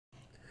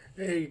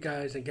Hey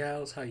guys and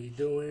gals, how you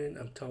doing?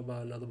 I'm talking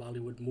about another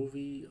Bollywood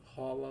movie,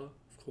 horror,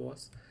 of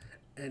course,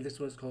 and this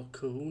one's called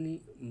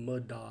Khooni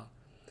Murdaa.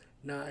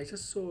 Now, I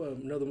just saw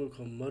another movie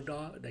called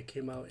Murdaa that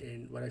came out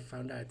in what I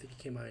found out. I think it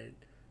came out in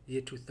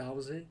year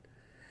 2000,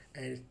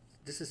 and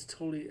this is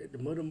totally the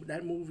murder.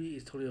 That movie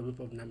is totally a rip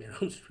of Nightmare on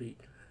Elm Street,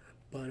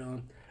 but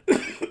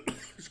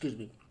excuse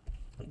me,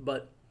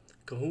 but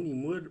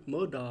Khooni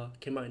Murdaa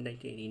came out in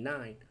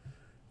 1989.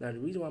 Now, the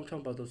reason why I'm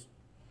talking about those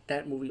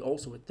that movie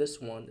also with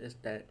this one is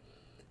that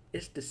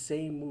it's the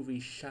same movie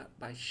shot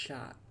by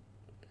shot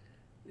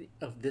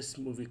of this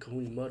movie,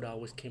 Khooni Murder,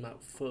 which came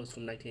out first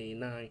from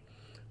 1989.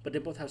 But they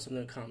both have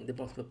something in common. They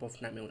both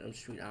Nightmare on Elm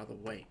Street out of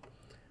the way.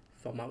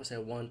 From I would say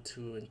one,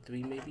 two, and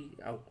three maybe.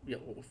 Yeah,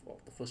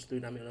 the first three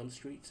Nightmare on Elm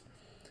Streets.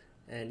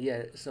 And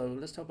yeah, so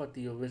let's talk about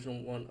the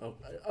original one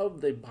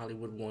of the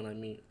Bollywood one. I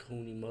mean,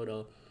 Khooni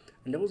Murder.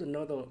 And there was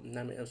another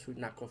Nightmare on Elm Street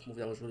knockoff movie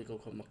that was really good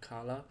called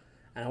Makala.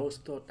 And I always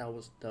thought that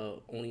was the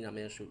only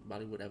Nightmare on Elm Street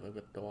Bollywood ever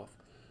ripped off.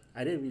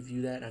 I didn't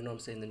review that. I know I'm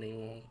saying the name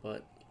wrong,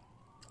 but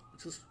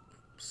just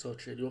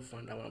search it. You'll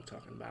find out what I'm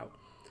talking about.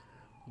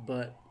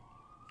 But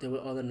there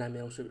were other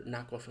Nightmare on Elm Street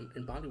knockoffs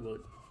in Bollywood.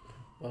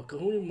 Well,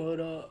 Kahuna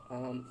Murder.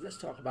 Let's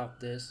talk about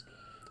this.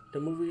 The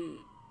movie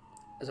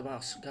is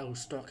about a guy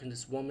who's stalking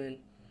this woman,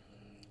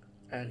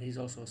 and he's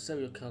also a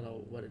serial killer.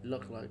 What it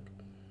looked like,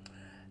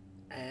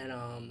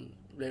 and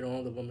later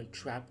on, the woman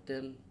trapped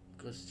him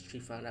because she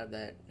found out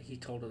that he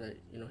told her that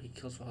he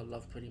kills for her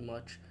love pretty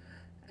much,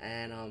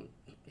 and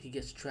he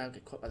gets trapped,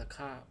 get caught by the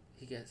cop.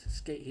 He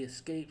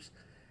escapes,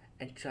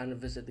 and trying to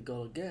visit the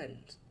girl again.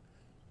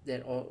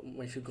 Then,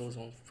 when she goes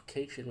on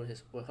vacation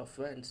with her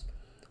friends,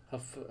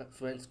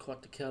 friends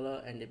caught the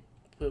killer, and they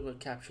pretty much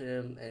captured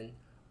him and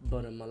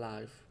burn him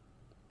alive.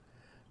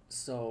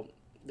 So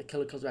the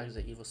killer comes back as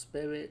an evil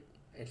spirit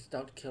and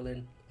start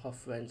killing her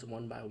friends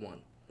one by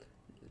one,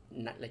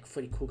 not like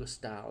Freddy Krueger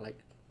style.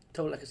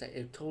 Like I said,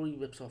 it totally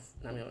rips off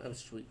Nightmare on Elm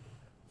Street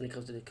when it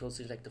comes to the kill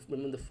scenes. Like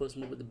remember the first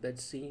movie with the bed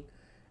scene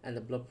and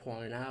the blood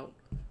pouring out,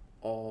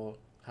 or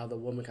how the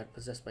woman got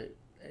possessed by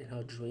in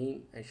her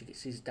dream and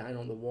she's dying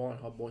on the wall and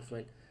her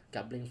boyfriend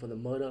got blamed for the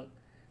murder.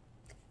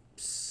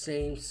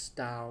 Same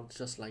style,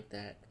 just like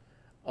that.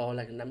 Or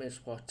like Nightmare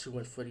Part Two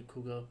when Freddy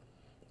Krueger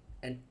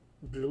and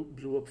blew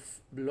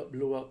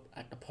up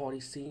at the party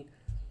scene.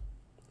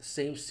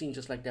 Same scene,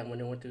 just like that when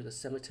they went to the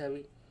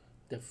cemetery.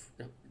 The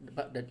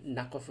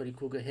knockoff Freddy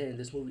Krueger here in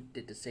this movie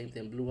did the same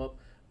thing, blew up,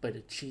 but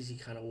a cheesy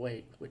kind of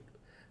way with,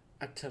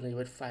 I'm telling you,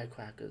 with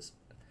firecrackers.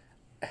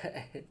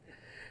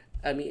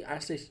 I mean, I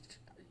say,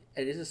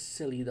 it is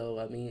silly though.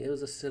 I mean, it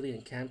was a silly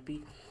and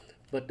campy,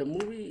 but the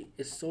movie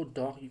is so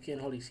dark you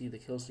can't hardly see the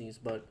kill scenes.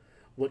 But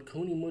what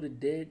Cooney Murder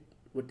did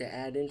with the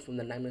add in from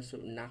the Nightmare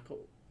knocking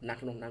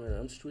off Nightmare on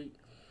Elm Street,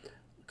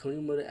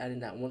 Cooney Murder adding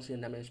that one scene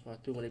in Nightmare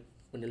Part 3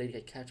 when the lady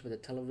got captured by the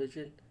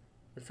television,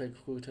 when Freddy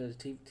Krueger turned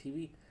the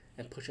TV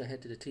and pushed her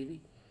head to the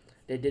TV.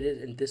 They did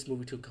it in this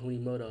movie to Cooney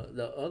Murder.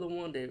 The other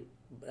one,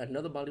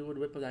 another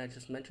Bollywood ripper that I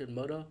just mentioned,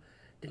 Murder,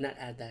 did not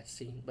add that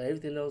scene, but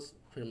everything else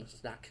pretty much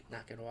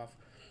knock it off.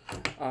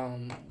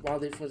 While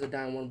their friends are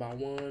dying one by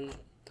one,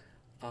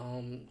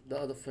 the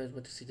other friends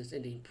went to see this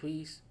Indian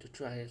priest to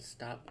try and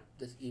stop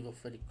this evil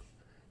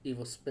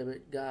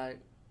spirit guy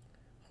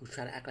who's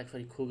trying to act like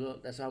Freddy Krueger.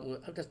 That's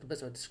the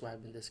best way of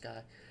describing this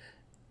guy,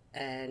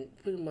 and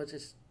pretty much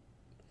just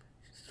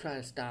try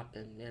and stop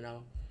him.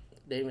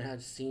 They even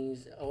had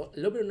scenes, a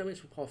little bit of Nightmare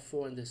Part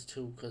 4 in this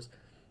too, because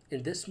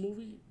in this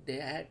movie they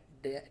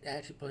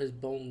actually put his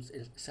bones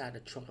inside the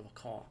trunk of a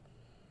car.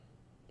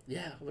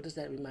 Yeah, what does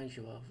that remind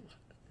you of?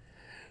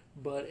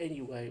 But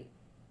anyway,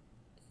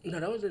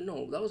 no,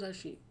 that was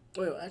actually,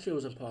 well, actually it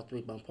was in Part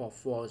 3, but in Part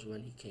 4 is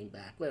when he came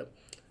back. Well,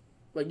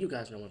 you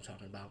guys know what I'm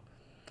talking about.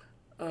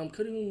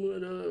 Cutting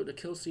the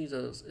kill scenes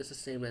it's the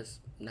same as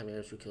Nightmare on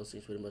Elm Street kill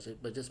scenes pretty much,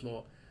 but just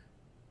more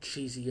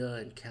cheesier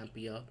and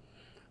campier.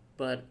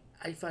 But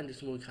I find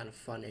this movie kind of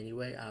fun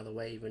anyway, out of the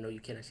way, even though you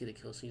cannot see the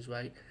kill scenes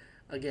right.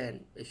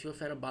 Again, if you're a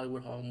fan of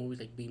Bollywood horror movies,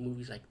 like B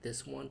movies like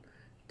this one,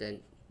 then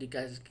you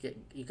guys get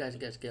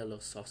a little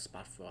soft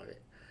spot for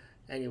it.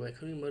 Anyway,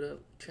 Cooking Murder,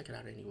 check it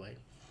out anyway.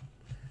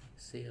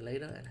 See you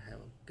later and have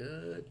a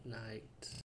good night.